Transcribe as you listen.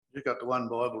You've got the one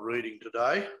Bible reading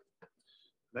today.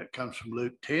 That comes from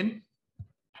Luke 10.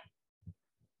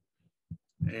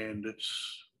 And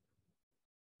it's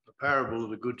the parable of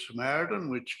the Good Samaritan,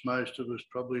 which most of us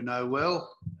probably know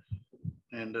well,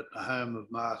 and at the home of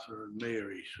Martha and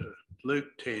Mary. So Luke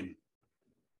 10,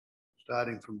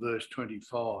 starting from verse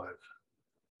 25.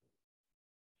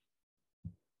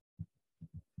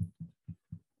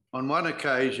 On one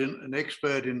occasion, an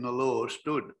expert in the law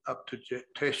stood up to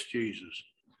test Jesus.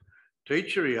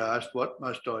 "Teacher," he asked, "what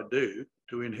must I do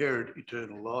to inherit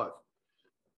eternal life?"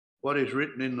 "What is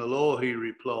written in the law?" he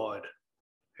replied.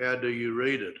 "How do you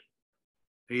read it?"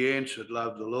 He answered,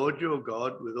 "Love the Lord your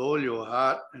God with all your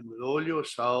heart and with all your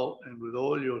soul and with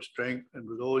all your strength and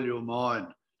with all your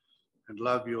mind, and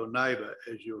love your neighbour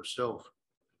as yourself."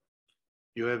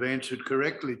 "You have answered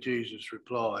correctly," Jesus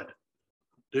replied.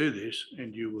 "Do this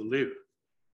and you will live."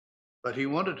 But he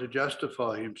wanted to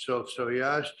justify himself, so he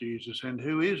asked Jesus, "And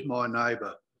who is my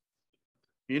neighbour?"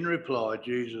 In reply,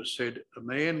 Jesus said, "A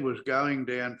man was going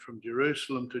down from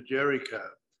Jerusalem to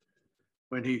Jericho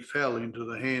when he fell into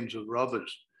the hands of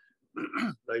robbers.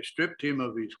 They stripped him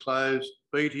of his clothes,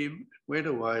 beat him, went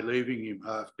away, leaving him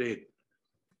half dead.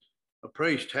 A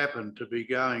priest happened to be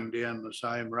going down the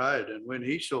same road, and when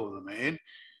he saw the man,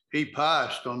 he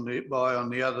passed by on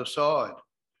the other side.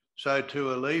 So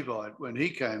too a Levite, when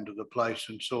he came to the place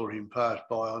and saw him pass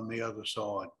by on the other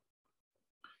side.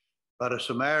 But a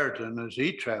Samaritan, as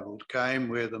he travelled, came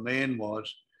where the man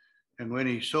was, and when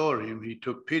he saw him, he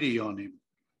took pity on him.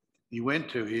 He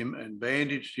went to him and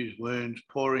bandaged his wounds,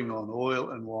 pouring on oil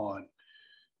and wine.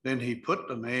 Then he put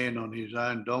the man on his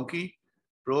own donkey,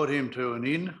 brought him to an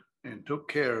inn, and took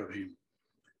care of him.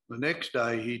 The next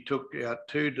day he took out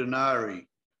 2 denarii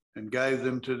and gave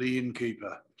them to the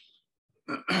innkeeper.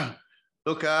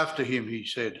 "Look after him," he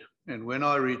said, "and when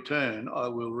I return, I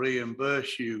will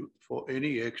reimburse you for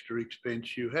any extra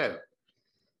expense you have."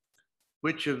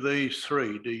 Which of these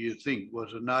 3 do you think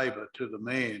was a neighbour to the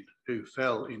man who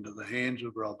fell into the hands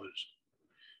of robbers?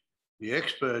 The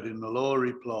expert in the law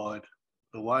replied,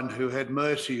 "The one who had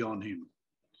mercy on him."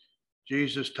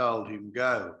 Jesus told him,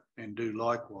 "Go and do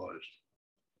likewise."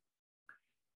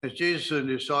 As Jesus and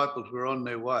his disciples were on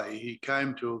their way, he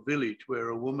came to a village where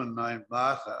a woman named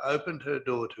Martha opened her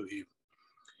door to him.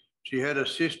 She had a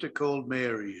sister called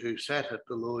Mary who sat at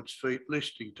the Lord's feet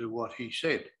listening to what he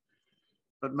said.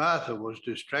 But Martha was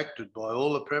distracted by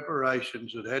all the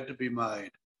preparations that had to be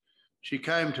made. She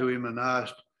came to him and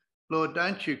asked, "Lord,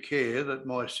 don't you care that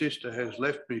my sister has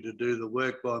left me to do the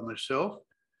work by myself?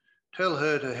 Tell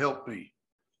her to help me."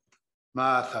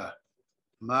 "Martha,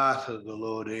 Martha," the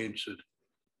Lord answered,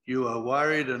 "you are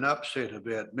worried and upset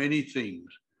about many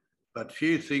things, but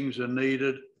few things are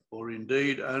needed, or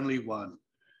indeed only one.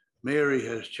 Mary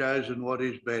has chosen what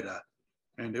is better,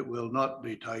 and it will not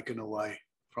be taken away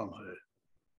from her."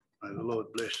 May the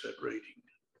Lord bless that reading.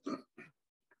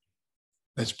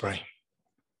 Let's pray.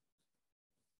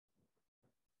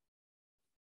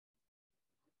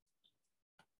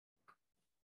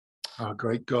 Our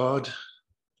great God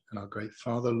and our great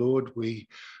Father, Lord, we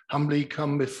humbly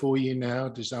come before you now,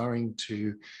 desiring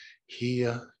to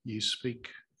hear you speak.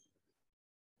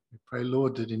 We pray,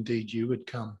 Lord, that indeed you would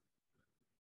come.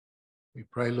 We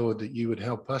pray, Lord, that you would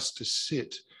help us to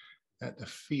sit at the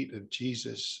feet of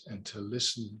Jesus and to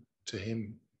listen to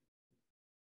him.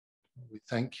 We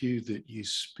thank you that you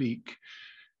speak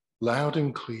loud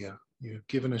and clear. You have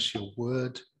given us your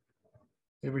word,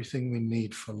 everything we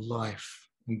need for life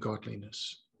and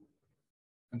godliness.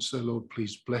 And so, Lord,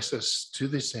 please bless us to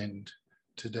this end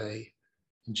today.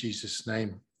 In Jesus'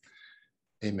 name,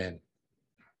 amen.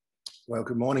 Well,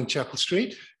 good morning, Chapel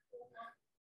Street.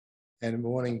 And good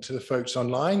morning to the folks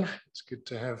online. It's good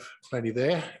to have plenty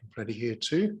there, and plenty here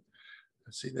too.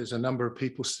 I see there's a number of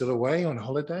people still away on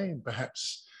holiday and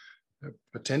perhaps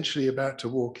potentially about to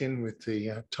walk in with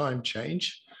the time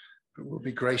change, but we'll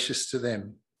be gracious to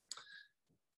them.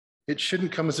 It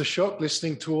shouldn't come as a shock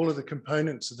listening to all of the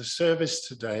components of the service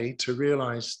today to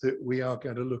realize that we are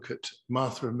going to look at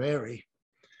Martha and Mary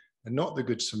and not the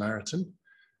Good Samaritan.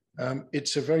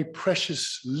 It's a very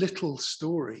precious little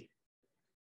story,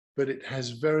 but it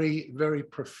has very, very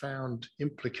profound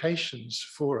implications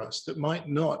for us that might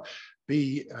not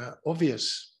be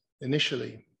obvious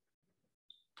initially.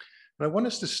 And I want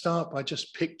us to start by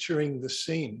just picturing the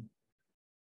scene.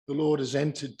 The Lord has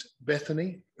entered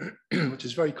Bethany, which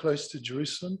is very close to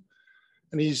Jerusalem,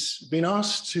 and he's been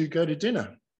asked to go to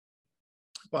dinner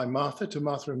by Martha to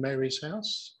Martha and Mary's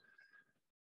house.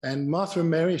 And Martha and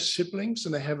Mary are siblings,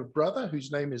 and they have a brother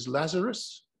whose name is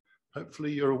Lazarus.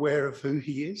 Hopefully you're aware of who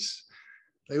he is.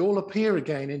 They all appear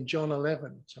again in John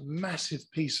 11. It's a massive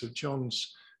piece of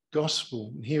John's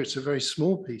gospel. And here it's a very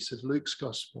small piece of Luke's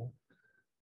gospel.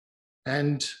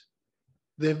 And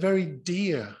they're very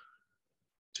dear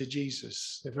to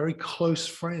Jesus. They're very close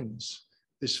friends,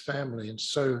 this family. And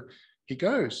so he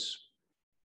goes.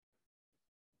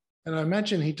 And I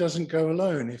imagine he doesn't go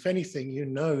alone. If anything, you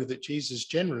know that Jesus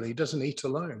generally doesn't eat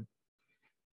alone.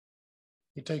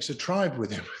 He takes a tribe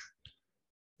with him.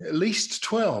 At least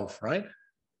 12, right?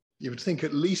 You would think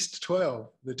at least 12,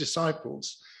 the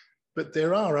disciples. But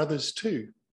there are others too.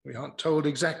 We aren't told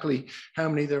exactly how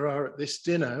many there are at this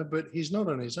dinner, but he's not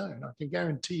on his own. I can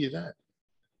guarantee you that. At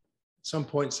some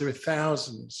points, there are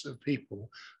thousands of people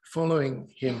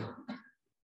following him.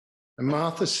 And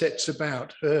Martha sets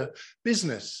about her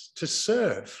business to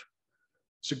serve.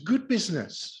 It's a good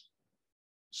business.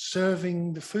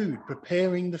 Serving the food,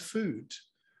 preparing the food,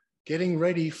 getting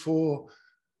ready for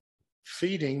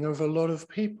feeding of a lot of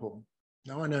people.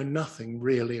 Now, I know nothing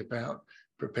really about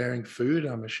preparing food,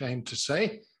 I'm ashamed to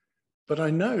say, but I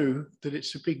know that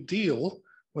it's a big deal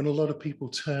when a lot of people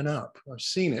turn up. I've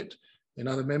seen it in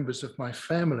other members of my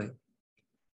family.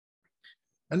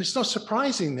 And it's not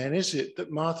surprising then, is it,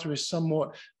 that Martha is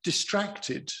somewhat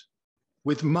distracted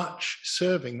with much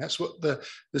serving. That's what the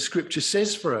scripture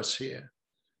says for us here.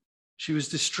 She was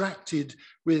distracted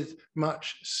with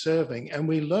much serving. And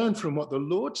we learn from what the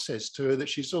Lord says to her that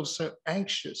she's also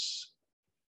anxious.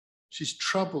 She's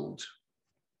troubled.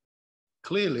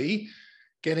 Clearly,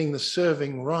 getting the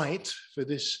serving right for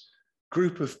this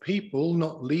group of people,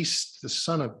 not least the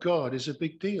Son of God, is a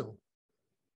big deal.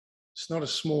 It's not a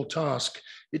small task.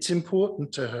 It's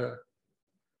important to her.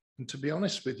 And to be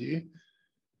honest with you,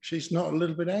 she's not a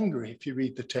little bit angry if you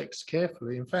read the text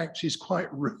carefully. In fact, she's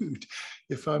quite rude,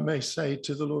 if I may say,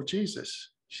 to the Lord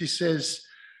Jesus. She says,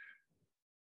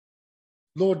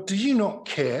 Lord, do you not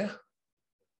care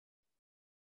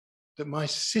that my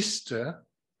sister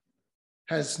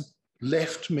has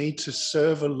left me to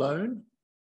serve alone?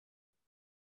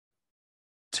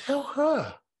 Tell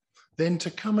her then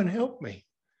to come and help me.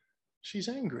 She's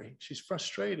angry, she's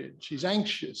frustrated, she's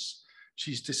anxious,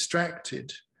 she's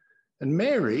distracted. And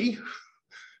Mary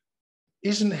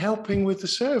isn't helping with the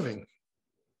serving.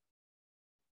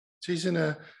 She's in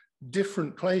a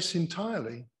different place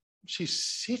entirely. She's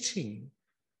sitting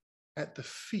at the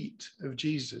feet of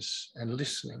Jesus and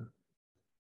listening.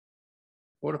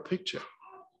 What a picture.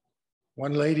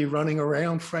 One lady running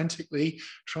around frantically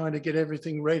trying to get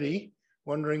everything ready,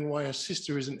 wondering why her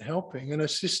sister isn't helping, and her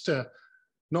sister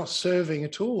not serving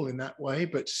at all in that way,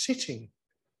 but sitting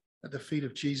at the feet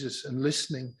of Jesus and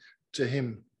listening to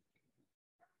him.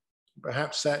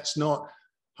 Perhaps that's not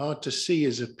hard to see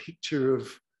as a picture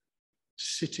of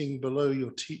sitting below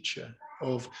your teacher,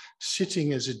 of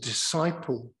sitting as a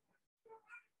disciple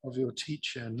of your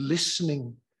teacher and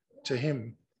listening to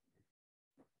him.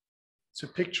 It's a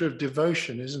picture of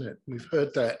devotion, isn't it? We've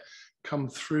heard that come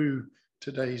through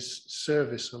today's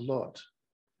service a lot.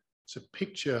 It's a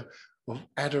picture of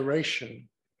adoration.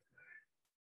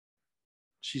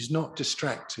 She's not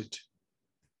distracted.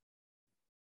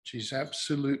 She's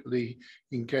absolutely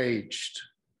engaged.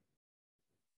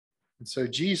 And so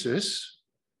Jesus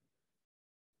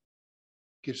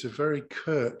gives a very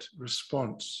curt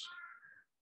response.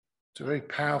 It's a very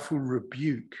powerful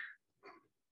rebuke.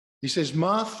 He says,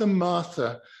 Martha,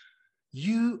 Martha,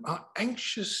 you are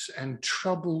anxious and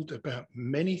troubled about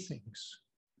many things,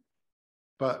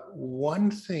 but one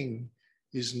thing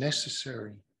is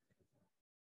necessary.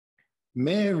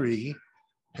 Mary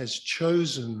has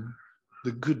chosen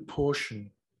the good portion,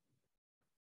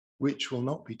 which will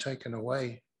not be taken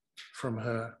away from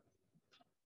her.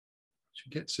 She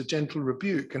gets a gentle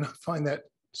rebuke, and I find that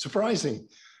surprising.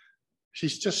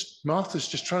 Martha's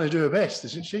just trying to do her best,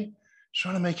 isn't she? She's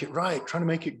trying to make it right, trying to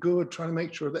make it good, trying to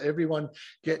make sure that everyone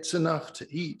gets enough to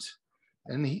eat.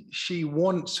 And she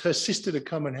wants her sister to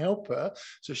come and help her.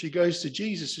 So she goes to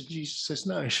Jesus, and Jesus says,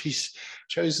 no, she's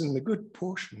chosen the good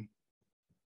portion.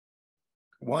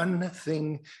 One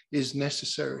thing is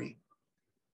necessary.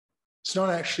 It's not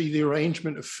actually the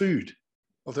arrangement of food,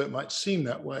 although it might seem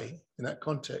that way in that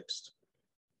context.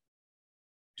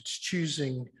 It's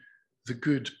choosing the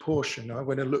good portion. I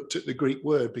went and looked at the Greek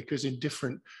word because in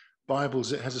different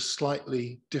Bibles it has a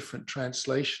slightly different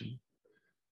translation.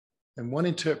 And one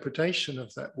interpretation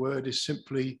of that word is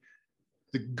simply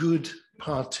the good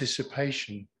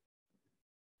participation.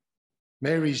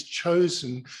 Mary's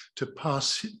chosen to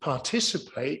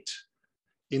participate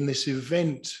in this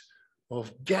event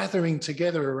of gathering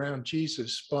together around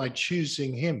Jesus by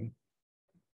choosing him.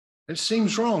 It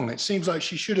seems wrong. It seems like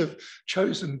she should have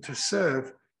chosen to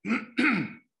serve.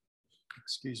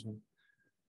 Excuse me.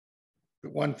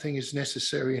 that one thing is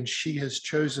necessary and she has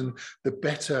chosen the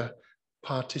better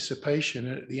participation.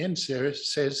 And at the end, Sarah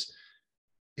says,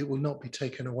 it will not be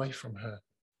taken away from her.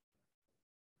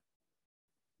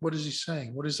 What is he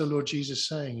saying? What is the Lord Jesus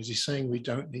saying? Is he saying we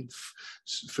don't need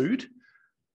food?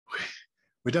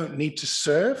 We don't need to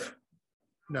serve?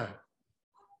 No.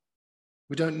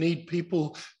 We don't need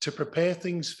people to prepare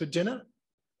things for dinner?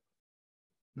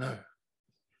 No.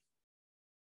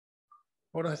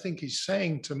 What I think he's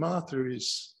saying to Martha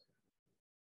is,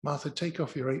 Martha, take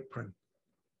off your apron.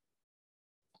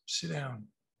 Sit down.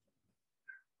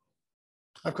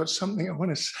 I've got something I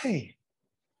want to say.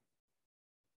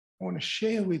 I want to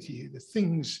share with you the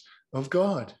things of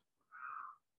God.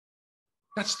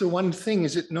 That's the one thing,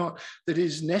 is it not, that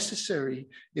is necessary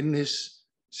in this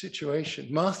situation?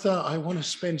 Martha, I want to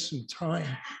spend some time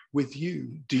with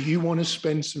you. Do you want to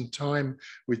spend some time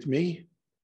with me?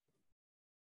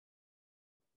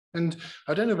 And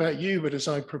I don't know about you, but as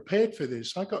I prepared for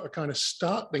this, I got a kind of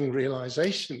startling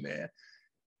realization there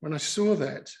when I saw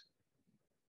that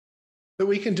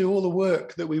we can do all the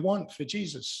work that we want for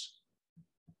Jesus.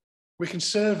 We can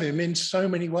serve him in so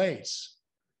many ways.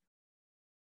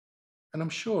 And I'm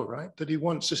sure, right, that he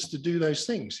wants us to do those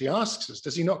things. He asks us,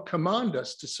 does he not command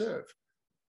us to serve?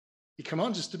 He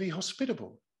commands us to be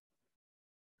hospitable.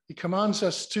 He commands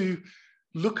us to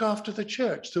look after the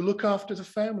church, to look after the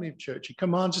family of church. He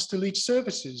commands us to lead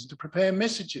services, to prepare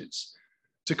messages,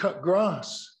 to cut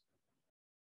grass,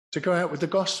 to go out with the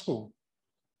gospel.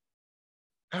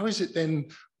 How is it then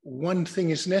one thing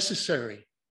is necessary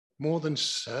more than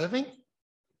serving?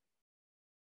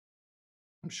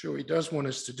 I'm sure he does want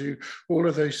us to do all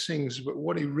of those things, but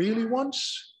what he really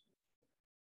wants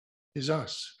is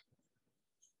us.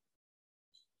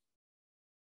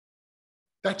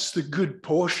 That's the good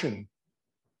portion.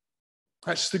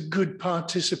 That's the good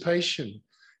participation.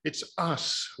 It's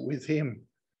us with him.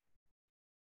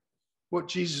 What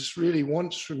Jesus really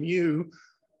wants from you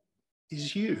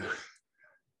is you.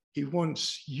 He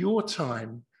wants your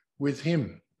time with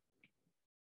him.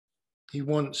 He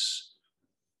wants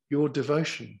your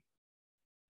devotion.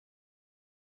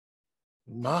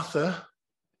 Martha,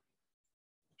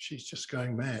 she's just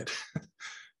going mad.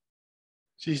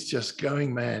 She's just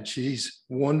going mad. She's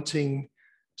wanting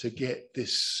to get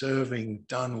this serving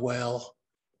done well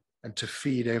and to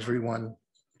feed everyone.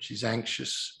 She's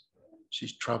anxious.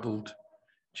 She's troubled.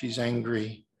 She's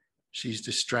angry. She's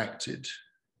distracted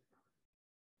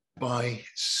by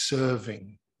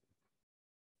serving,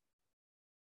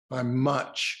 by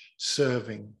much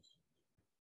serving.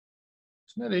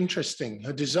 Isn't that interesting?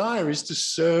 Her desire is to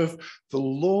serve the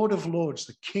Lord of Lords,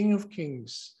 the King of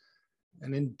Kings.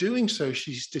 And in doing so,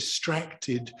 she's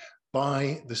distracted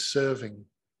by the serving.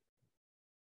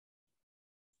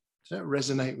 Does that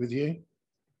resonate with you?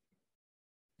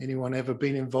 Anyone ever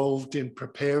been involved in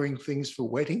preparing things for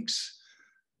weddings?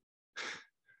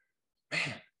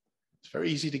 Man, it's very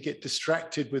easy to get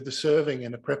distracted with the serving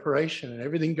and the preparation and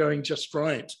everything going just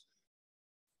right.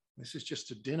 This is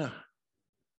just a dinner.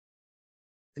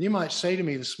 And you might say to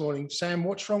me this morning, Sam,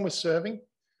 what's wrong with serving?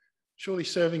 Surely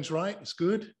serving's right, it's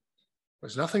good.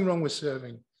 There's nothing wrong with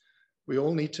serving. We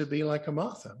all need to be like a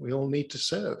Martha. We all need to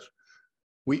serve.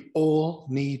 We all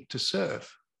need to serve.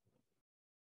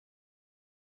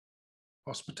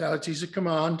 Hospitality is a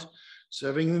command.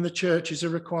 Serving in the church is a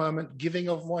requirement. Giving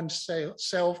of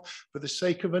oneself for the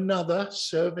sake of another,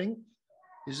 serving,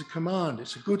 is a command.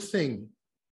 It's a good thing.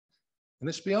 And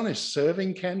let's be honest,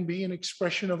 serving can be an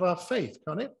expression of our faith,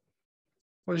 can't it?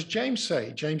 What does James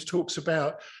say? James talks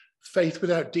about faith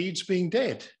without deeds being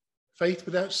dead. Faith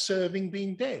without serving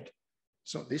being dead.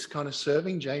 It's not this kind of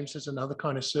serving. James has another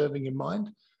kind of serving in mind.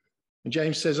 And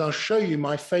James says, I'll show you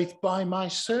my faith by my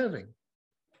serving.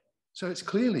 So it's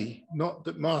clearly not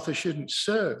that Martha shouldn't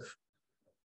serve.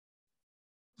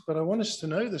 But I want us to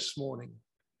know this morning,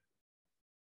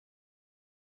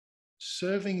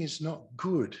 serving is not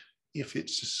good if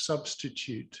it's a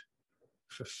substitute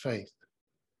for faith.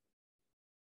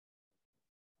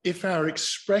 If our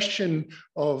expression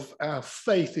of our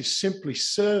faith is simply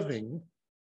serving,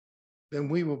 then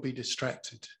we will be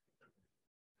distracted.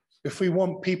 If we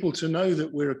want people to know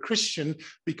that we're a Christian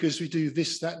because we do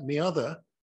this, that, and the other,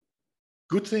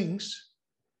 good things,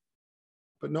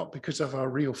 but not because of our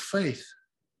real faith,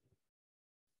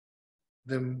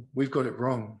 then we've got it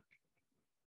wrong.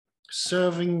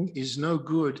 Serving is no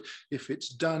good if it's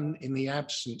done in the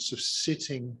absence of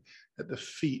sitting at the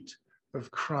feet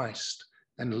of Christ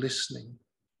and listening.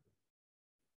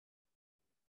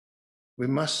 We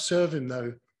must serve him,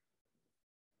 though,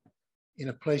 in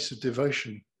a place of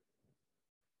devotion.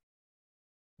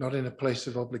 not in a place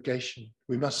of obligation.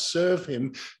 We must serve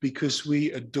him because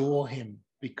we adore him,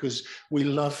 because we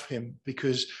love him,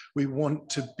 because we want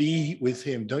to be with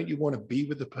him. Don't you want to be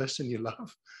with the person you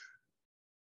love?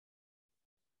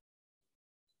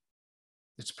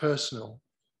 It's personal.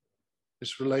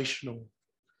 It's relational.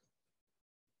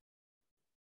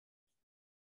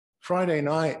 Friday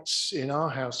nights in our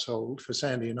household for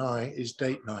Sandy and I is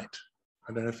date night.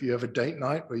 I don't know if you have a date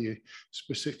night where you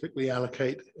specifically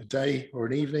allocate a day or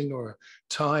an evening or a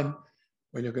time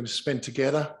when you're going to spend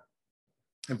together.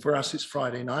 And for us, it's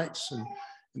Friday nights. And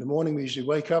in the morning, we usually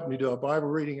wake up and we do our Bible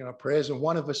reading and our prayers, and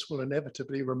one of us will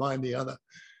inevitably remind the other,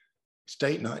 it's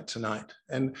date night tonight.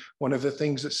 And one of the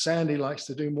things that Sandy likes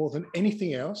to do more than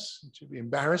anything else, she'd be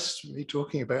embarrassed me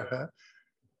talking about her,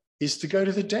 is to go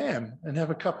to the dam and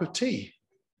have a cup of tea.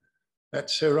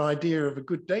 That's her idea of a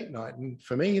good date night. And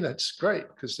for me, that's great,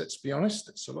 because let's be honest,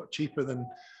 it's a lot cheaper than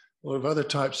a lot of other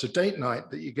types of date night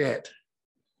that you get.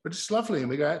 But it's lovely. And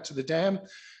we go out to the dam,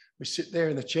 we sit there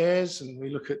in the chairs and we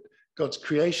look at God's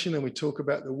creation and we talk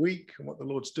about the week and what the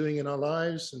Lord's doing in our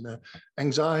lives and the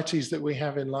anxieties that we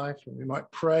have in life. And we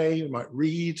might pray, we might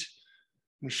read,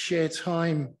 we share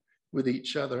time with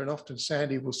each other. And often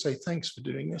Sandy will say, thanks for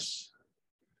doing this.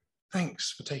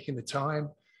 Thanks for taking the time,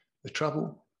 the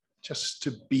trouble, just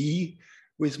to be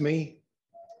with me.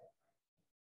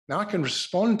 Now, I can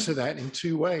respond to that in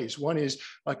two ways. One is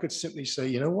I could simply say,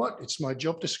 you know what? It's my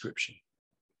job description.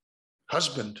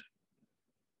 Husband.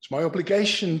 It's my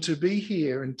obligation to be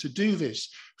here and to do this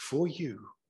for you.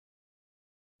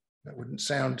 That wouldn't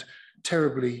sound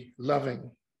terribly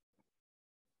loving.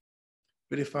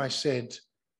 But if I said,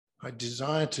 I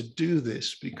desire to do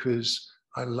this because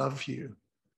I love you.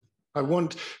 I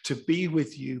want to be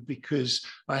with you because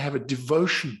I have a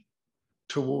devotion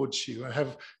towards you. I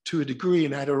have, to a degree,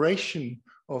 an adoration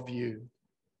of you.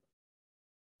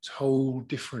 It's a whole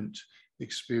different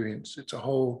experience. It's a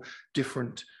whole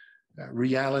different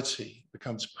reality. It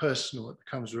becomes personal. It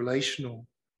becomes relational.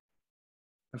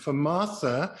 And for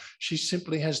Martha, she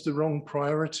simply has the wrong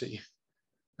priority.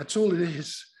 That's all it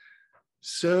is.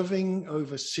 Serving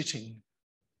over sitting.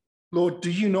 Lord,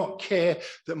 do you not care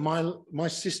that my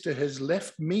sister has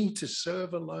left me to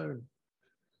serve alone?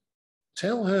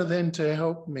 Tell her then to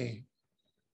help me.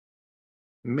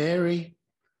 Mary,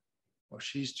 well,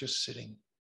 she's just sitting.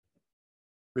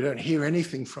 We don't hear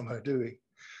anything from her, do we?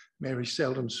 Mary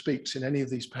seldom speaks in any of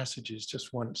these passages,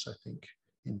 just once, I think,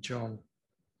 in John.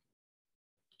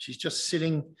 She's just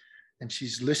sitting and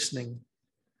she's listening.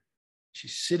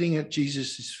 She's sitting at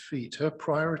Jesus' feet. Her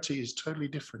priority is totally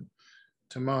different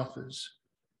to Martha's.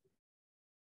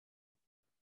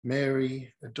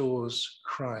 Mary adores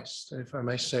Christ. And if I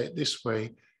may say it this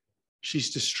way,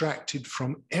 she's distracted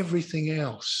from everything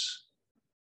else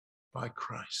by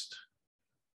Christ.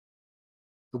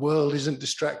 The world isn't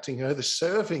distracting her. The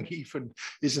serving even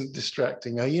isn't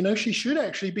distracting her. You know, she should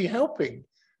actually be helping,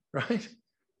 right?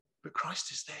 But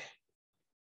Christ is there.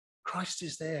 Christ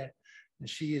is there. And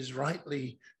she is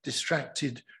rightly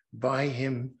distracted by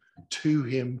him, to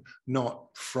him, not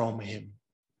from him.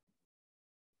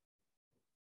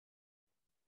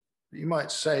 You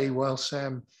might say, well,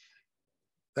 Sam,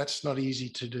 that's not easy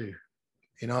to do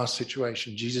in our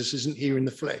situation. Jesus isn't here in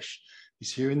the flesh.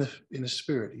 He's here in the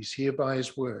spirit. He's here by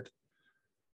his word.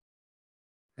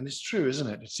 And it's true, isn't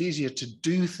it? It's easier to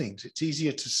do things. It's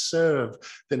easier to serve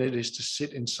than it is to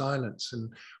sit in silence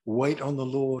and wait on the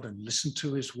Lord and listen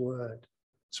to his word.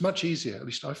 It's much easier, at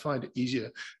least I find it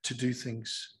easier to do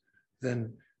things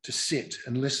than to sit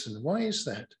and listen. Why is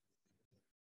that?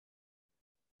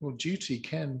 Well, duty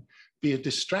can be a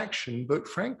distraction, but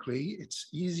frankly, it's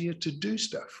easier to do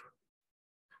stuff.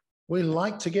 We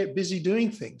like to get busy doing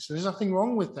things. There's nothing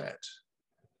wrong with that.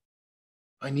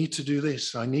 I need to do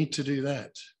this. I need to do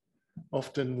that.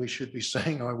 Often we should be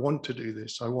saying, I want to do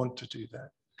this. I want to do that.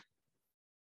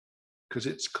 Because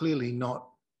it's clearly not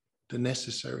the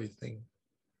necessary thing.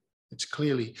 It's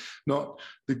clearly not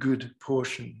the good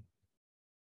portion.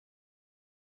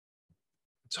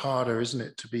 It's harder, isn't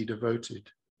it, to be devoted?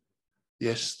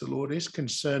 Yes, the Lord is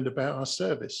concerned about our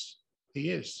service. He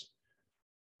is.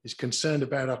 He's concerned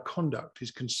about our conduct.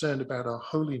 He's concerned about our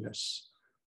holiness.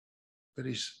 But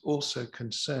he's also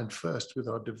concerned first with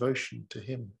our devotion to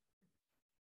him,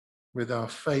 with our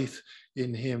faith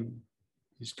in him.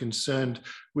 He's concerned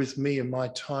with me and my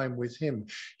time with him.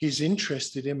 He's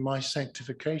interested in my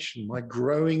sanctification, my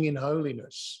growing in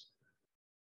holiness.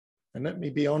 And let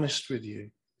me be honest with you,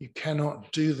 you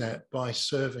cannot do that by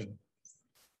serving.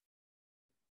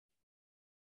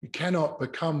 You cannot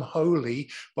become holy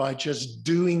by just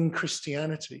doing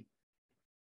Christianity.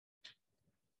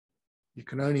 You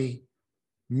can only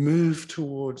move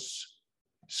towards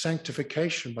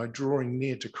sanctification by drawing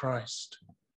near to Christ.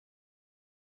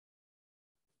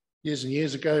 Years and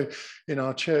years ago in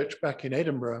our church back in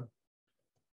Edinburgh,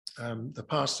 the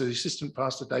assistant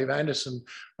pastor, Dave Anderson,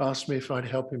 asked me if I'd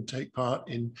help him take part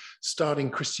in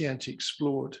starting Christianity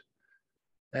Explored.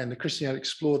 And the Christianity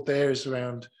Explored there is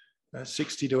around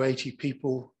 60 to 80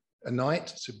 people a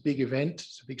night. It's a big event.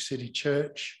 It's a big city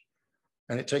church.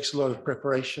 And it takes a lot of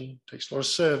preparation, takes a lot of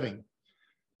serving,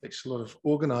 takes a lot of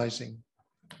organizing.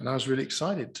 And I was really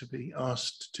excited to be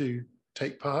asked to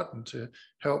take part and to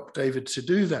help David to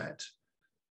do that.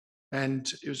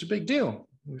 And it was a big deal.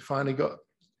 We finally got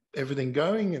everything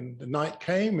going, and the night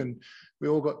came and we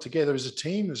all got together as a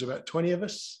team. There was about 20 of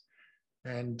us,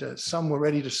 and some were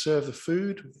ready to serve the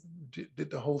food, did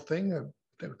the whole thing.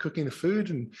 They were cooking the food,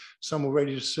 and some were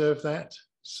ready to serve that.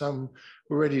 Some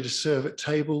were ready to serve at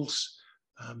tables,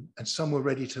 and some were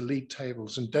ready to lead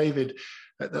tables. And David,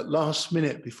 at that last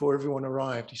minute before everyone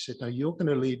arrived, he said, "No, you're going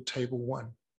to lead table 1.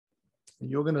 And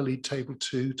you're going to lead table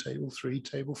 2, table 3,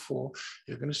 table 4.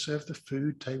 You're going to serve the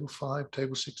food, table 5,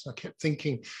 table 6. And I kept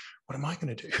thinking, what am I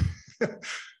going to do?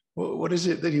 What is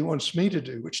it that he wants me to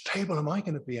do? Which table am I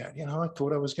going to be at? You know, I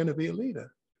thought I was going to be a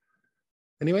leader.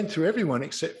 And he went through everyone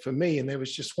except for me, and there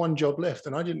was just one job left,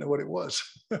 and I didn't know what it was.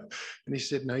 And he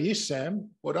said, "No, you, Sam,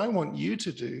 what I want you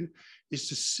to do is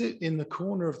to sit in the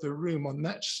corner of the room on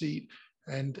that seat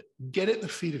and get at the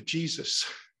feet of Jesus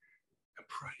and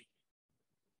pray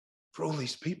for all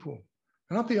these people."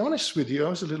 And I'll be honest with you, I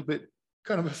was a little bit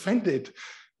kind of offended.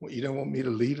 What, you don't want me to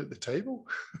lead at the table?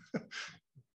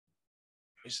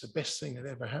 It's the best thing that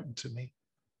ever happened to me.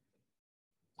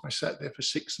 I sat there for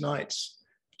 6 nights,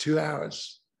 2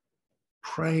 hours,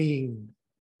 praying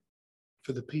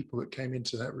for the people that came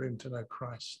into that room to know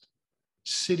Christ,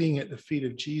 sitting at the feet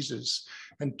of Jesus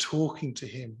and talking to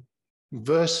him.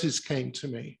 Verses came to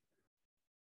me.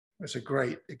 It was a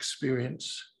great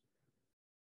experience.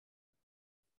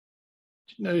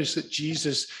 Notice that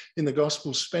Jesus in the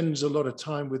gospel spends a lot of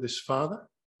time with his Father.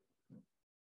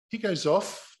 He goes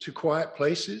off to quiet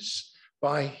places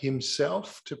by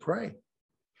himself to pray.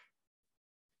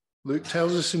 Luke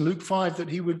tells us in Luke 5 that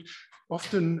he would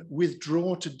often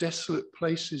withdraw to desolate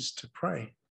places to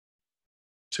pray,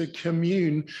 to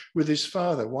commune with his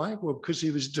Father. Why? Well, because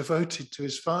he was devoted to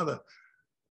his Father.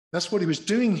 That's what he was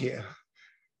doing here.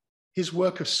 His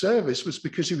work of service was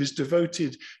because he was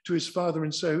devoted to his Father.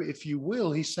 And so, if you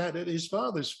will, he sat at his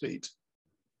Father's feet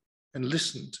and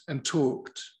listened and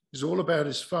talked. It was all about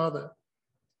his Father.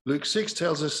 Luke 6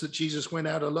 tells us that Jesus went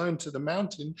out alone to the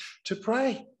mountain to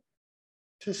pray,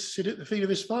 to sit at the feet of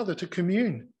his Father, to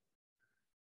commune.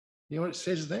 You know what it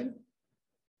says then?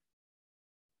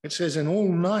 It says, and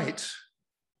all night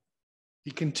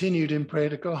he continued in prayer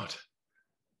to God.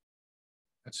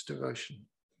 That's devotion.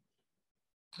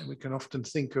 And we can often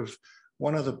think of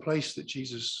one other place that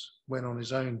Jesus went on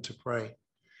his own to pray.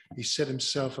 He set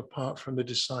himself apart from the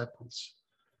disciples.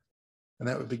 And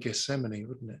that would be Gethsemane,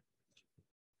 wouldn't it?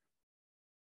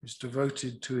 He was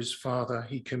devoted to his Father.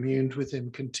 He communed with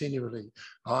him continually.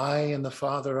 I and the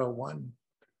Father are one.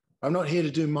 I'm not here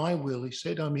to do my will, he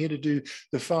said. I'm here to do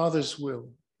the Father's will.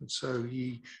 And so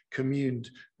he communed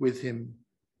with him.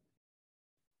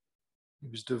 He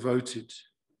was devoted.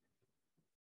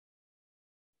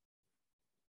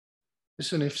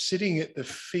 Listen, if sitting at the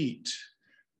feet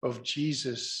of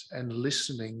Jesus and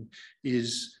listening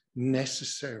is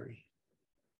necessary,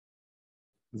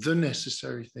 the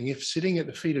necessary thing, if sitting at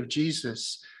the feet of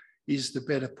Jesus is the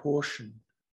better portion,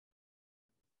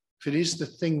 if it is the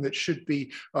thing that should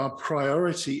be our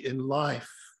priority in life,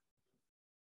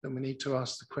 then we need to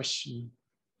ask the question,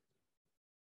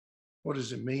 what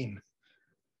does it mean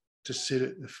to sit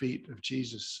at the feet of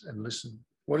Jesus and listen?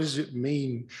 What does it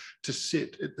mean to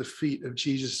sit at the feet of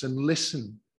Jesus and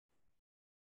listen?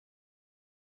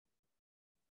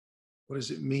 What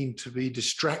does it mean to be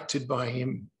distracted by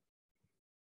him,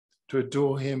 to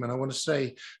adore him? And I want to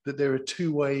say that there are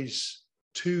 2 ways,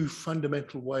 2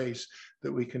 fundamental ways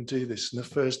that we can do this. And the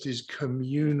first is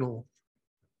communal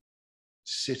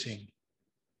sitting,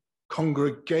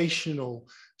 congregational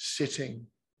sitting,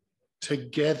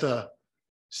 together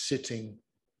sitting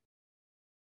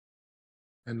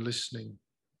and listening.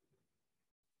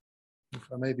 If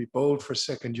I may be bold for a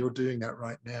second, you're doing that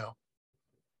right now.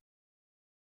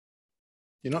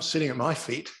 You're not sitting at my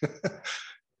feet.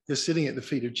 You're sitting at the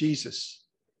feet of Jesus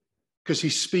because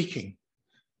he's speaking.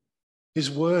 His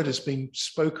word has been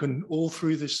spoken all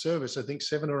through this service. I think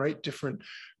 7 or 8 different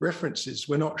references.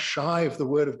 We're not shy of the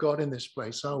word of God in this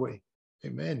place, are we?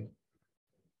 Amen.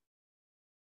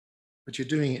 but you're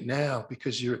doing it now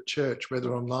because you're at church,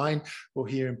 whether online or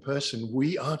here in person.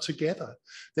 We are together.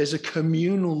 There's a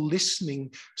communal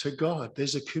listening to God.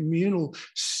 There's a communal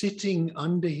sitting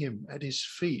under him at his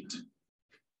feet.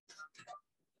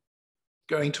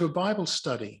 Going to a Bible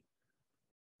study.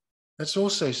 That's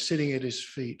also sitting at his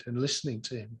feet and listening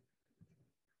to him.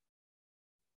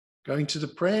 Going to the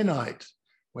prayer night,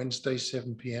 Wednesday,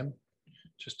 7 p.m.,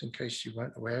 just in case you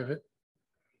weren't aware of it,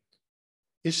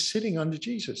 is sitting under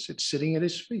Jesus. It's sitting at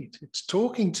his feet. It's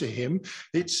talking to him.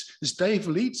 It's, as Dave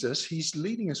leads us, he's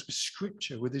leading us with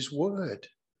scripture, with his word.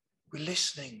 We're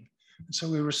listening. And so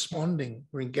we're responding.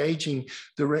 We're engaging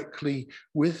directly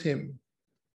with him.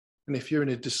 And if you're in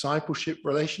a discipleship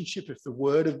relationship, if the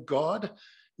word of God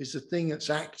is the thing that's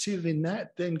active in that,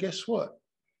 then guess what?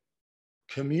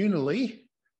 Communally,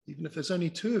 even if there's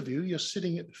only two of you, you're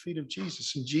sitting at the feet of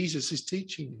Jesus and Jesus is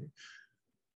teaching you.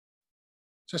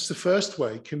 So that's the first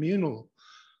way, communal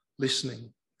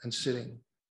listening and sitting.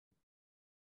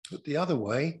 But the other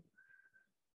way,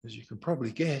 as you can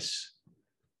probably guess,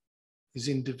 is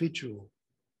individual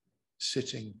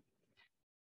sitting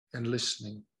and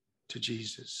listening to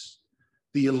Jesus.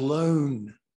 The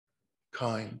alone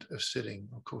kind of sitting.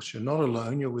 Of course, you're not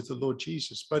alone, you're with the Lord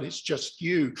Jesus, but it's just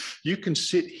you. You can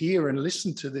sit here and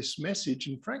listen to this message,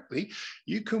 and frankly,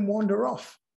 you can wander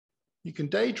off. You can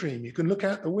daydream, you can look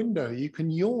out the window, you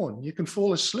can yawn, you can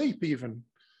fall asleep even,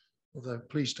 although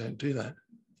please don't do that.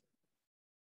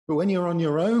 But when you're on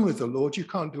your own with the Lord, you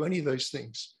can't do any of those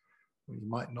things. Well, you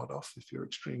might nod off if you're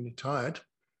extremely tired,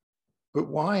 but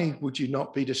why would you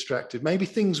not be distracted? Maybe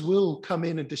things will come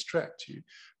in and distract you,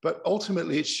 but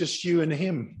ultimately it's just you and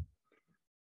him.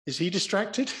 Is he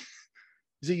distracted?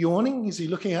 Is he yawning? Is he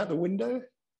looking out the window?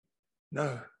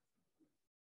 No.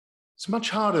 It's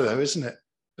much harder though, isn't it,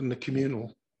 than the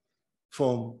communal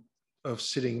form of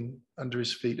sitting under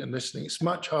his feet and listening. It's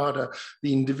much harder,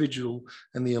 the individual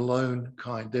and the alone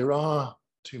kind. There are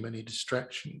too many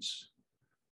distractions.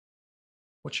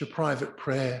 What's your private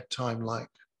prayer time like?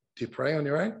 Do you pray on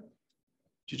your own?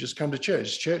 Do you just come to church?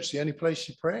 Is church the only place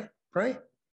you pray?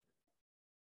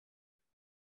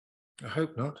 I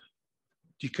hope not.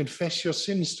 Do you confess your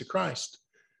sins to Christ?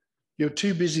 You're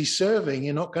too busy serving,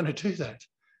 you're not going to do that.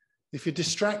 If you're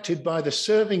distracted by the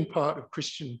serving part of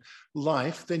Christian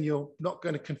life, then you're not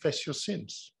going to confess your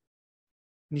sins.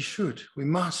 And you should. We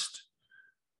must.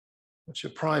 What's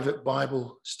your private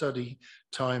Bible study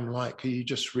time like? Are you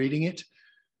just reading it?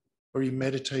 Or are you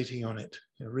meditating on it?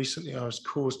 You know, recently I was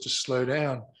caused to slow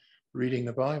down reading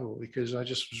the Bible because I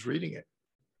just was reading it.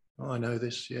 Oh, I know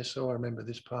this. Yes. Oh, I remember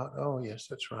this part. Oh, yes,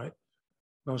 that's right.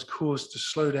 And I was caused to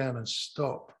slow down and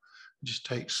stop and just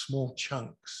take small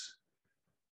chunks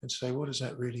and say, what does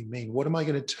that really mean? What am I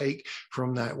going to take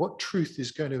from that? What truth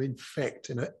is going to infect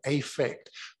and affect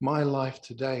my life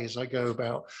today as I go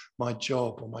about my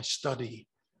job or my study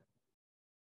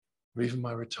or even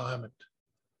my retirement?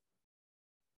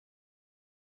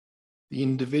 The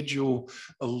individual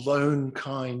alone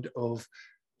kind of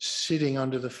sitting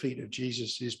under the feet of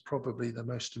Jesus is probably the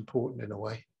most important in a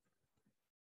way.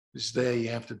 Because there you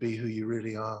have to be who you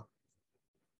really are.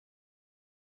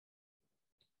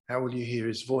 How will you hear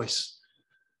his voice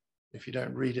if you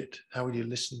don't read it? How will you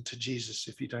listen to Jesus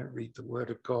if you don't read the word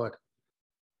of God?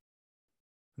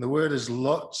 And the word has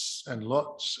lots and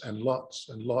lots and lots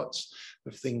and lots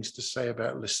of things to say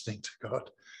about listening to God.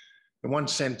 In one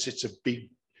sense, it's a big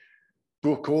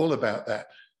book all about that.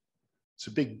 It's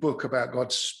a big book about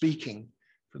God speaking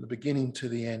from the beginning to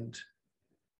the end.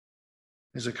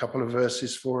 There's a couple of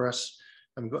verses for us.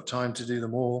 I haven't got time to do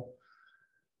them all.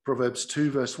 Proverbs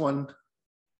 2, verse 1.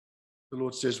 The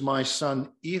Lord says, my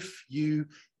son, if you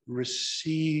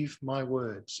receive my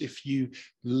words, if you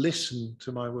listen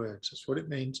to my words, that's what it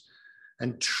means,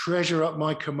 and treasure up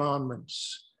my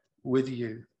commandments with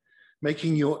you,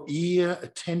 making your ear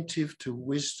attentive to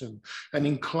wisdom and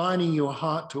inclining your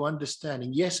heart to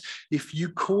understanding. Yes, if you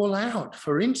call out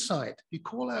for insight, you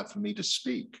call out for me to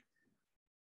speak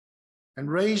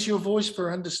and raise your voice for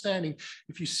understanding.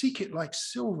 If you seek it like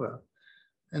silver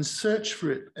and search for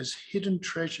it as hidden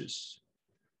treasures,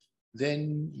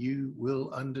 then you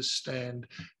will understand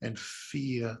and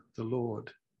fear the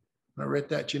Lord. When I read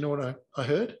that, do you know what I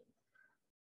heard?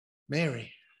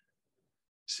 Mary,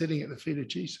 sitting at the feet of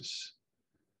Jesus,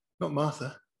 not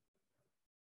Martha.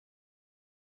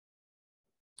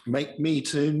 Make me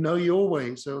to know your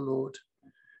ways, O Lord.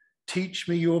 Teach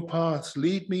me your paths.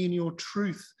 Lead me in your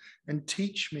truth and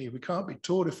teach me. We can't be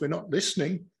taught if we're not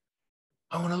listening.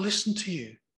 I want to listen to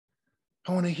you.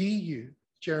 I want to hear you.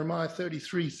 Jeremiah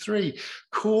 33:3.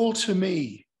 Call to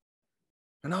me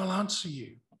and I'll answer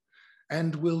you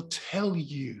and will tell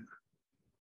you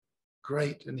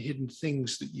great and hidden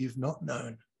things that you've not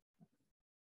known.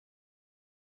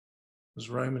 As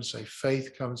Romans say,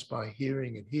 faith comes by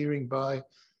hearing, and hearing by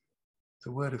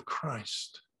the word of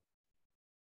Christ.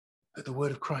 Let the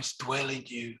word of Christ dwell in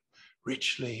you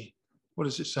richly. What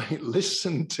does it say?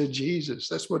 Listen to Jesus.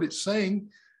 That's what it's saying.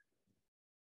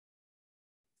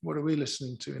 What are we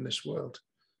listening to in this world?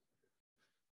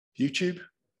 YouTube?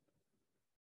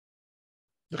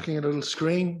 Looking at a little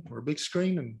screen or a big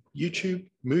screen, and YouTube,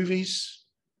 movies,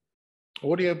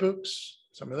 audiobooks.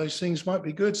 Some of those things might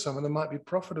be good. Some of them might be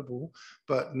profitable,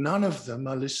 but none of them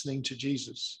are listening to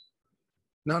Jesus.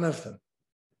 None of them.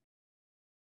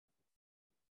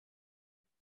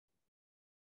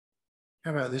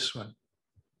 How about this one?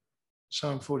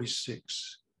 Psalm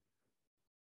 46.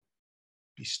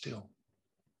 Be still.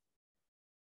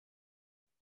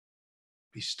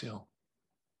 Be still.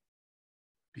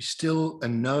 Be still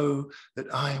and know that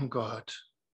I am God.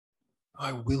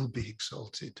 I will be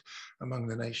exalted among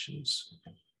the nations.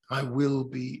 I will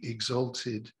be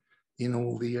exalted in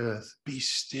all the earth. Be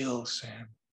still, Sam.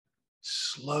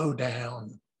 Slow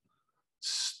down.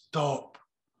 Stop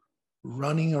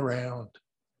running around.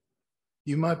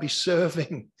 You might be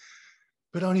serving,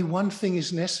 but only one thing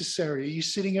is necessary. Are you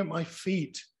sitting at my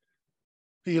feet?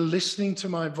 Are you listening to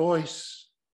my voice?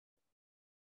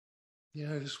 You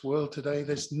know, this world today,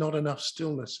 there's not enough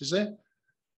stillness, is there?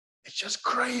 It's just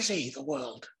crazy, the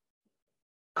world.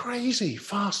 Crazy,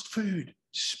 fast food,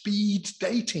 speed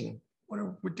dating. What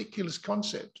a ridiculous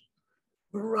concept.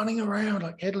 We're running around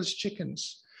like headless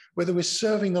chickens, whether we're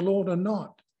serving the Lord or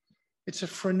not. It's a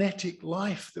frenetic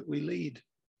life that we lead.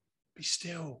 Be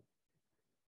still.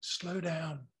 Slow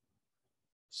down.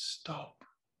 Stop.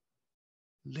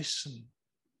 Listen.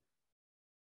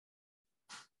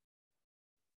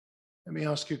 Let me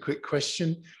ask you a quick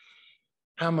question.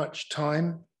 How much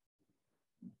time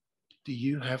do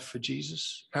you have for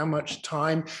Jesus? How much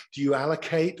time do you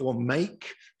allocate or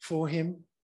make for him?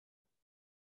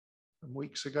 Some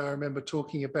weeks ago, I remember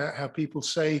talking about how people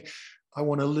say, I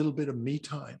want a little bit of me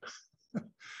time.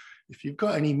 If you've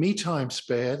got any me time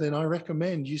spare, then I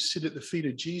recommend you sit at the feet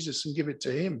of Jesus and give it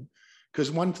to him, because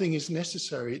one thing is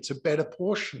necessary. It's a better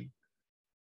portion.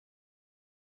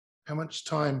 How much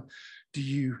time do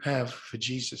you have for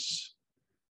Jesus?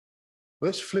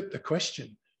 Let's flip the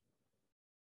question.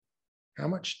 How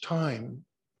much time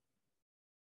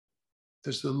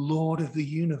does the Lord of the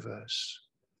universe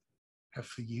have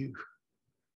for you?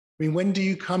 I mean, when do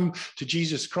you come to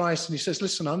Jesus Christ and he says,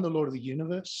 listen, I'm the Lord of the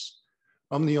universe.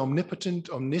 I'm the omnipotent,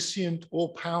 omniscient,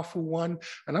 all-powerful one.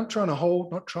 And I'm trying to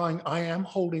hold, not trying, I am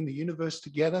holding the universe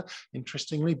together,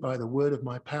 interestingly, by the word of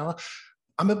my power.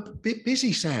 I'm a bit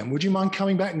busy, Sam. Would you mind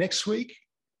coming back next week?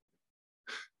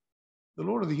 The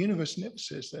Lord of the universe never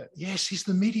says that. Yes, he's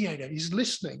the mediator. He's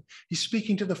listening. He's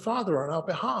speaking to the Father on our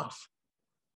behalf.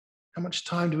 How much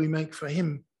time do we make for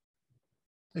him?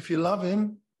 If you love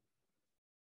him,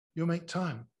 you'll make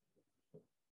time.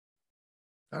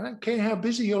 I don't care how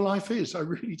busy your life is. I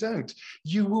really don't.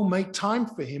 You will make time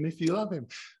for him if you love him.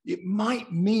 It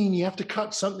might mean you have to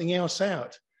cut something else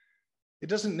out. It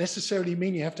doesn't necessarily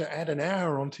mean you have to add an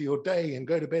hour onto your day and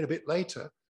go to bed a bit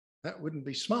later. That wouldn't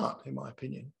be smart, in my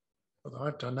opinion, although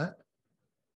I've done that.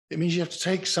 It means you have to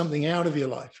take something out of your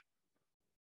life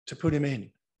to put him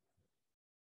in.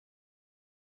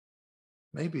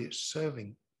 Maybe it's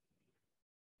serving.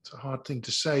 It's a hard thing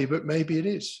to say, but maybe it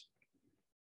is.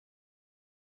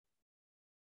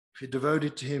 If you're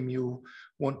devoted to him, you'll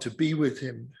want to be with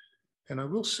him. And I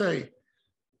will say,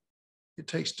 it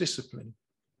takes discipline.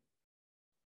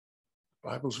 The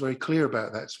Bible's very clear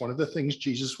about that. It's one of the things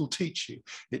Jesus will teach you.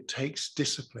 It takes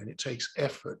discipline. It takes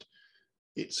effort.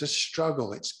 It's a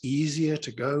struggle. It's easier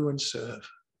to go and serve.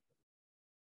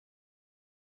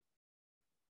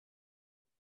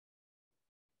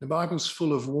 The Bible's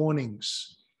full of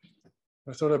warnings.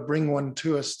 I thought I'd bring one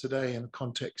to us today in the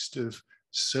context of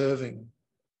serving.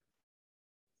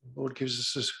 The Lord gives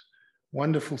us this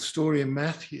wonderful story in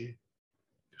Matthew,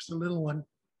 just a little one.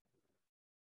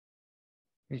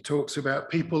 He talks about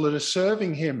people that are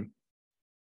serving him,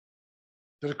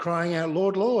 that are crying out,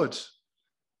 Lord, Lord,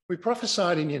 we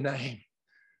prophesied in your name.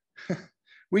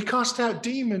 We cast out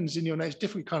demons in your name. It's a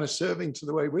different kind of serving to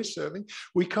the way we're serving.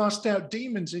 We cast out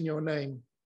demons in your name.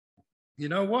 You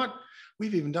know what?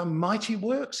 We've even done mighty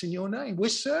works in your name. We're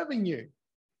serving you.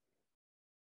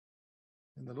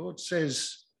 And the Lord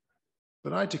says,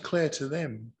 but I declare to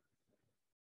them,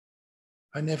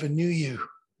 I never knew you.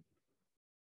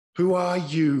 Who are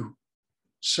you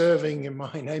serving in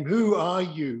my name? Who are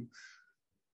you?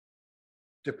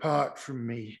 Depart from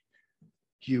me,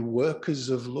 you workers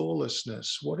of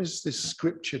lawlessness. What is this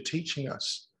scripture teaching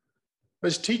us? But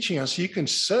it's teaching us you can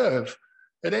serve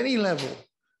at any level,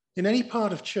 in any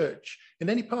part of church, in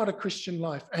any part of Christian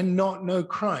life, and not know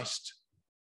Christ.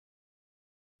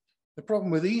 The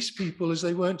problem with these people is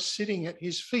they weren't sitting at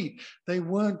his feet. They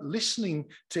weren't listening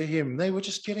to him. They were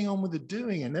just getting on with the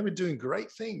doing, and they were doing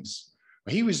great things.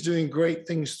 He was doing great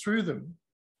things through them.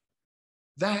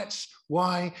 That's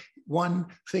why one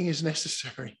thing is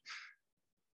necessary.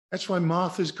 That's why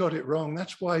Martha's got it wrong.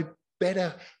 That's why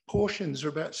better portions are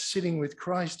about sitting with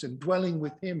Christ and dwelling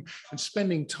with him and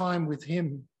spending time with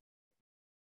him.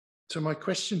 So my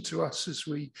question to us as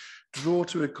we draw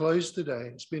to a close today,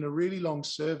 it's been a really long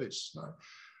service.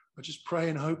 I just pray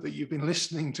and hope that you've been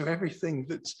listening to everything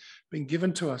that's been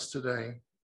given to us today.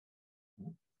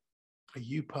 Are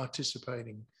you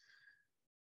participating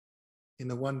in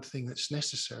the one thing that's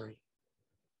necessary?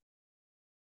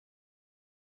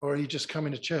 Or are you just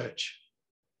coming to church?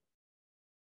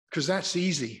 Because that's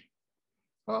easy.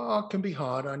 Oh, it can be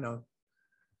hard, I know.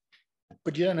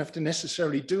 But you don't have to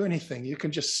necessarily do anything. You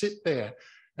can just sit there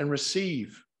and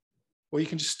receive. Or you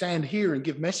can just stand here and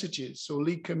give messages or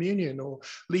lead communion or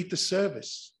lead the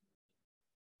service.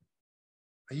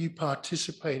 Are you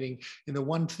participating in the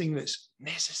one thing that's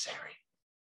necessary?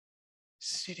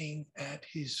 Sitting at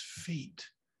his feet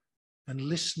and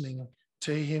listening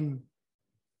to him.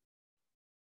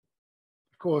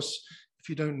 Of course, if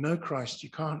you don't know Christ,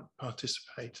 you can't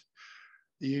participate.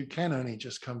 You can only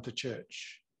just come to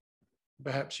church.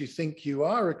 Perhaps you think you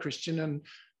are a Christian, and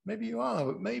maybe you are,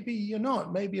 but maybe you're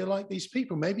not. Maybe you're like these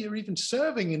people. Maybe you're even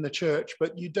serving in the church,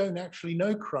 but you don't actually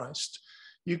know Christ.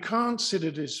 You can't sit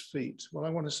at his feet. Well,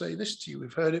 I want to say this to you.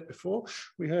 We've heard it before.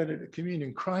 We heard it at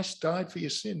communion. Christ died for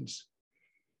your sins.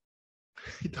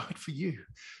 He died for you.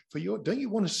 Don't you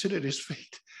want to sit at his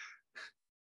feet?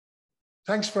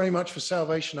 Thanks very much for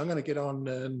salvation. I'm going to get on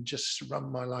and just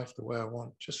run my life the way I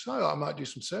want. Just so I might do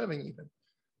some serving even.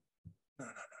 No.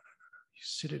 You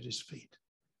sit at his feet.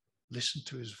 Listen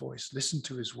to his voice. Listen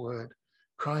to his word.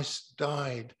 Christ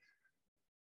died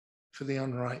for the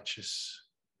unrighteous,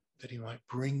 that he might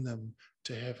bring them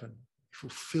to heaven. He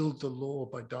fulfilled the law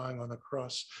by dying on the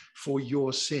cross for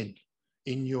your sin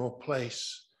in your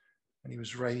place. And he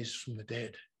was raised from the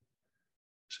dead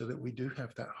so that we do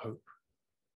have that hope.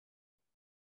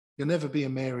 You'll never be a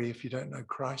Mary if you don't know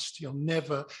Christ. You'll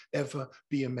never, ever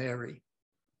be a Mary.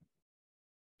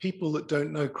 People that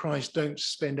don't know Christ don't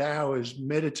spend hours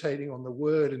meditating on the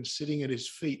word and sitting at his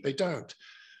feet. They don't.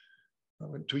 I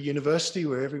went to a university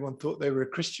where everyone thought they were a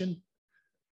Christian.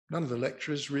 None of the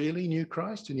lecturers really knew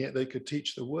Christ, and yet they could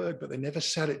teach the word, but they never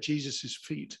sat at Jesus'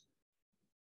 feet.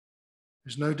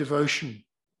 There's no devotion.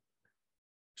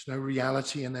 There's no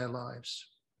reality in their lives.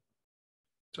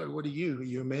 So what are you? Are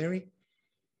you a Mary?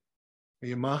 Are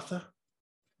you Martha?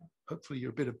 Hopefully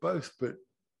you're a bit of both, but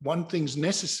one thing's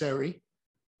necessary.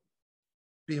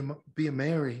 Be a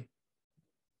Mary.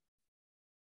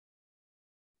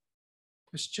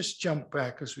 Let's just jump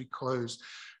back as we close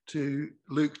to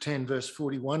Luke 10, verse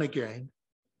 41 again.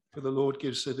 For the Lord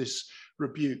gives her this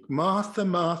rebuke. Martha,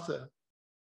 Martha,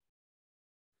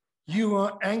 you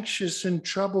are anxious and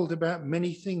troubled about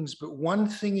many things, but one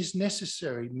thing is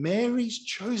necessary. Mary's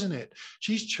chosen it.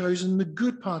 She's chosen the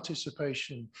good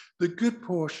participation, the good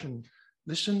portion.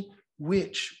 Listen,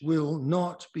 which will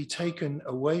not be taken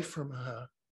away from her.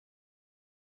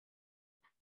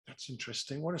 That's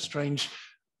interesting. What a strange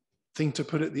thing to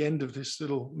put at the end of this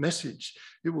little message.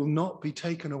 It will not be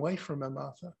taken away from her,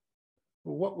 Martha.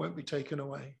 Well, what won't be taken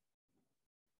away?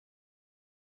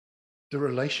 The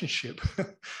relationship,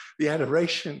 the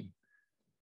adoration,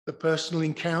 the personal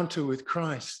encounter with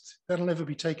Christ. That'll never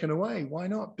be taken away. Why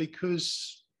not?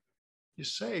 Because you're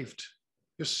saved.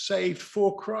 You're saved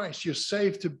for Christ. You're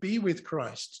saved to be with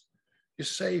Christ. You're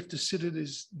saved to sit at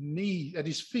his knee, at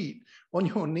his feet, on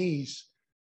your knees,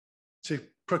 to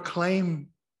proclaim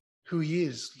who he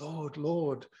is, Lord,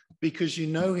 Lord, because you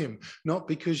know him, not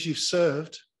because you've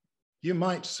served. You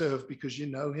might serve because you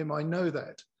know him. I know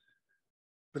that.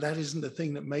 But that isn't the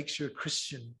thing that makes you a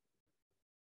Christian.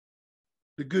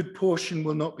 The good portion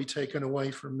will not be taken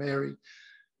away from Mary.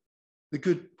 The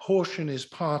good portion is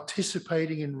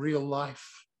participating in real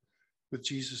life with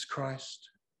Jesus Christ.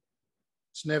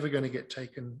 It's never going to get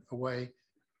taken away.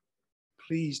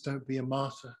 Please don't be a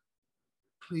Martha.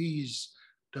 Please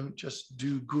don't just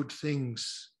do good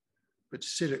things, but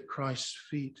sit at Christ's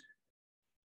feet.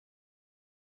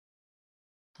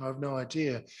 I have no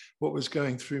idea what was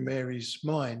going through Mary's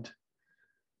mind.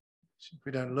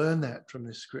 We don't learn that from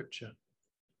this scripture.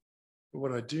 But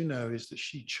what I do know is that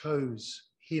she chose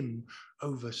him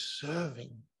over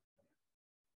serving.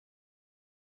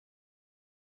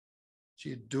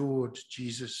 She adored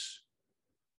Jesus.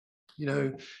 You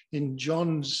know, in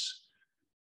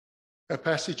a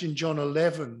passage in John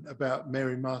 11 about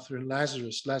Mary, Martha, and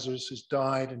Lazarus. Lazarus has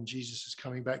died and Jesus is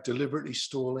coming back, deliberately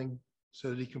stalling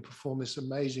so that he can perform this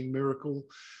amazing miracle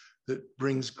that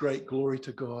brings great glory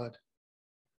to God.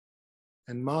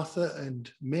 And Martha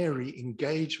and Mary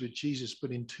engage with Jesus, but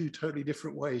in two totally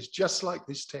different ways, just like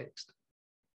this text.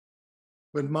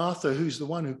 When Martha, who's the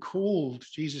one who called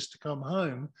Jesus to come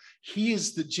home,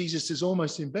 hears that Jesus is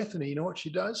almost in Bethany, you know what she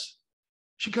does?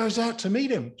 She goes out to meet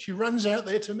him. She runs out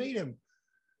there to meet him.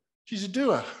 She's a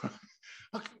doer.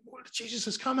 Jesus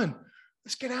is coming.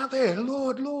 Let's get out there.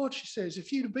 Lord, Lord, she says,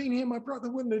 if you'd have been here, my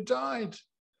brother wouldn't have died.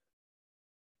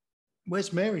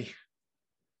 Where's Mary?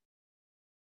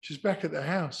 She's back at the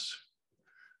house.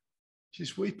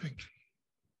 She's weeping.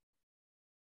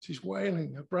 She's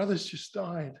wailing. Her brother's just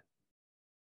died.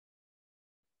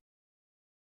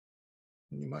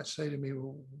 And you might say to me,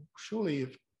 well, surely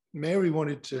if Mary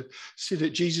wanted to sit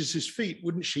at Jesus' feet,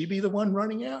 wouldn't she be the one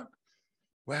running out?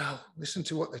 Well, listen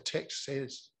to what the text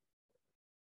says.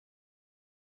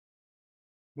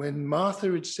 When Martha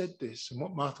had said this, and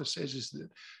what Martha says is that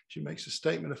she makes a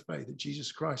statement of faith that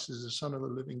Jesus Christ is the Son of the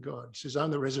living God. She says,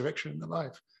 I'm the resurrection and the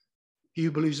life. He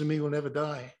who believes in me will never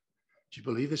die. Do you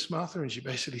believe this, Martha? And she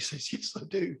basically says, yes, I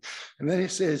do. And then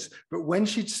it says, but when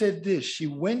she'd said this, she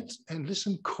went and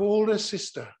called her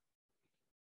sister,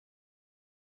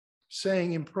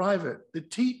 saying in private, the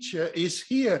teacher is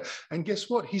here. And guess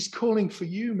what? He's calling for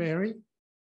you, Mary.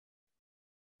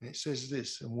 And it says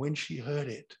this, and when she heard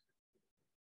it,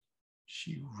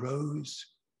 she rose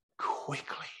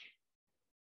quickly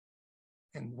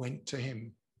and went to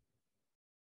him.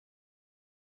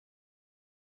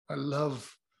 I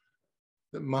love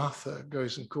that Martha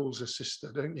goes and calls her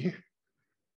sister, don't you?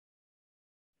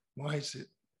 Why is it?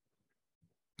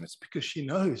 That's because she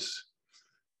knows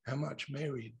how much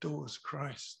Mary adores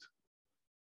Christ.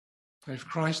 And if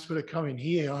Christ were to come in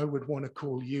here, I would want to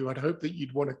call you. I'd hope that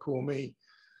you'd want to call me.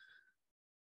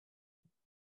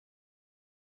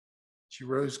 She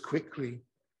rose quickly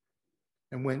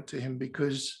and went to him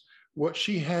because what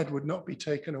she had would not be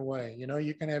taken away. You know,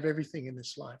 you can have everything in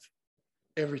this life,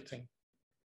 everything,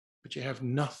 but you have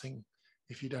nothing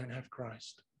if you don't have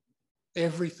Christ.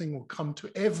 Everything will come to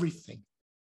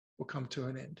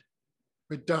an end.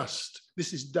 We're dust.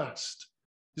 This is dust.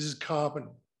 This is carbon.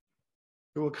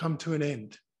 It will come to an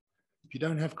end. If you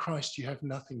don't have Christ, you have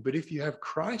nothing. But if you have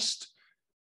Christ,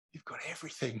 you've got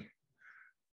everything.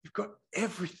 You've got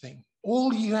everything.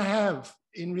 All you have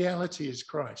in reality is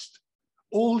Christ.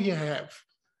 All you have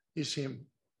is him,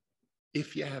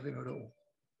 if you have him at all.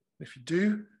 If you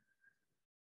do,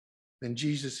 then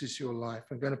Jesus is your life.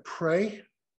 I'm going to pray.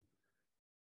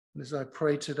 And as I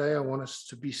pray today, I want us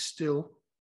to be still.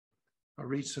 I'll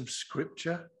read some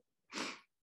scripture.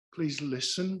 Please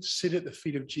listen, sit at the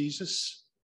feet of Jesus,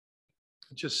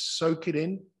 and just soak it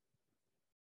in.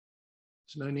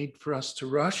 There's no need for us to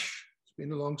rush. It's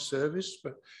been a long service,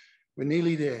 but we're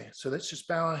nearly there. So let's just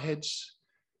bow our heads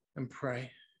and pray.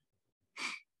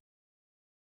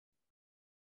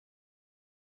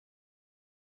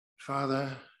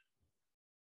 Father,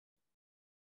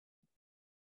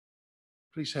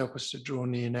 please help us to draw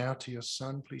near now to your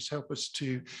Son. Please help us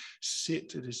to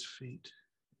sit at his feet,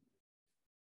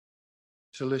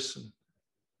 to listen.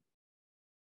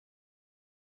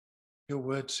 Your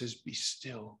word says, be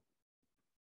still.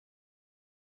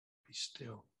 Be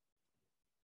still.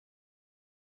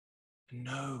 And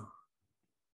know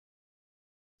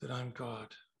that I'm God.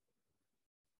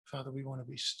 Father, we want to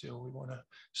be still. We want to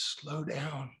slow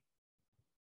down.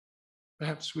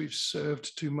 Perhaps we've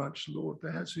served too much, Lord.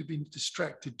 Perhaps we've been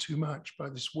distracted too much by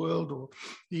this world or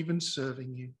even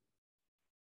serving you.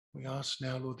 We ask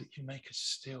now, Lord, that you make us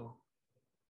still.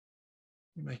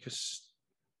 You make us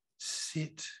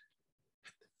sit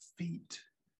at the feet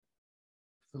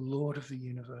of the Lord of the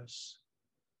universe.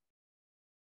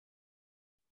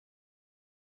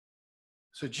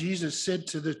 So Jesus said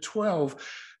to the 12,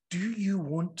 do you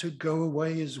want to go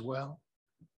away as well?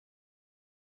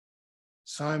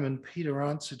 Simon Peter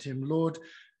answered him, Lord,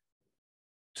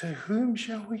 to whom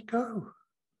shall we go?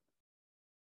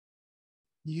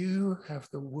 You have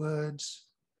the words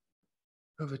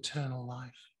of eternal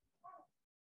life.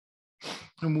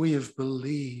 And we have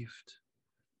believed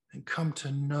and come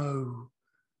to know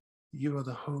you are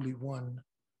the Holy One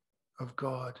of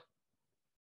God.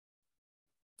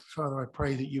 Father, I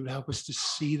pray that you would help us to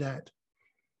see that.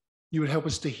 You would help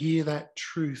us to hear that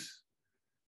truth.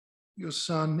 Your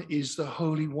Son is the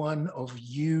Holy One of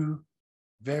you,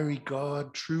 very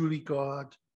God, truly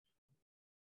God.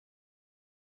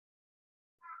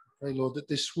 I pray, Lord, that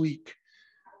this week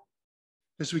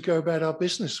As we go about our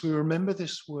business, we remember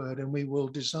this word and we will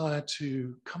desire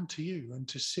to come to you and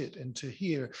to sit and to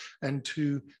hear and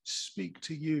to speak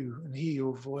to you and hear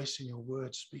your voice and your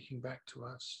words speaking back to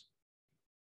us.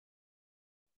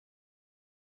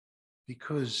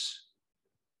 Because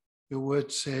your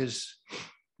word says,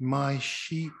 my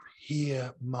sheep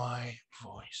hear my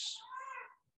voice.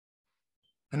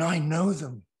 And I know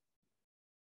them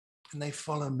and they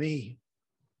follow me.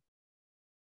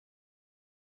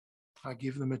 I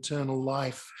give them eternal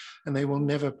life, and they will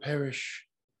never perish,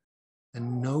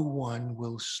 and no one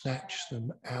will snatch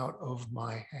them out of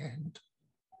my hand.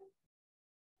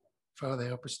 Father,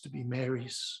 help us to be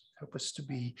Marys. Help us to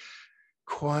be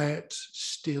quiet,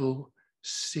 still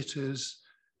sitters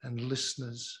and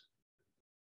listeners,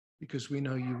 because we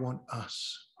know you want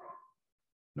us,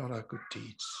 not our good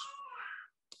deeds.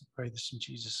 I pray this in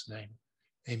Jesus' name.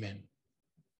 Amen.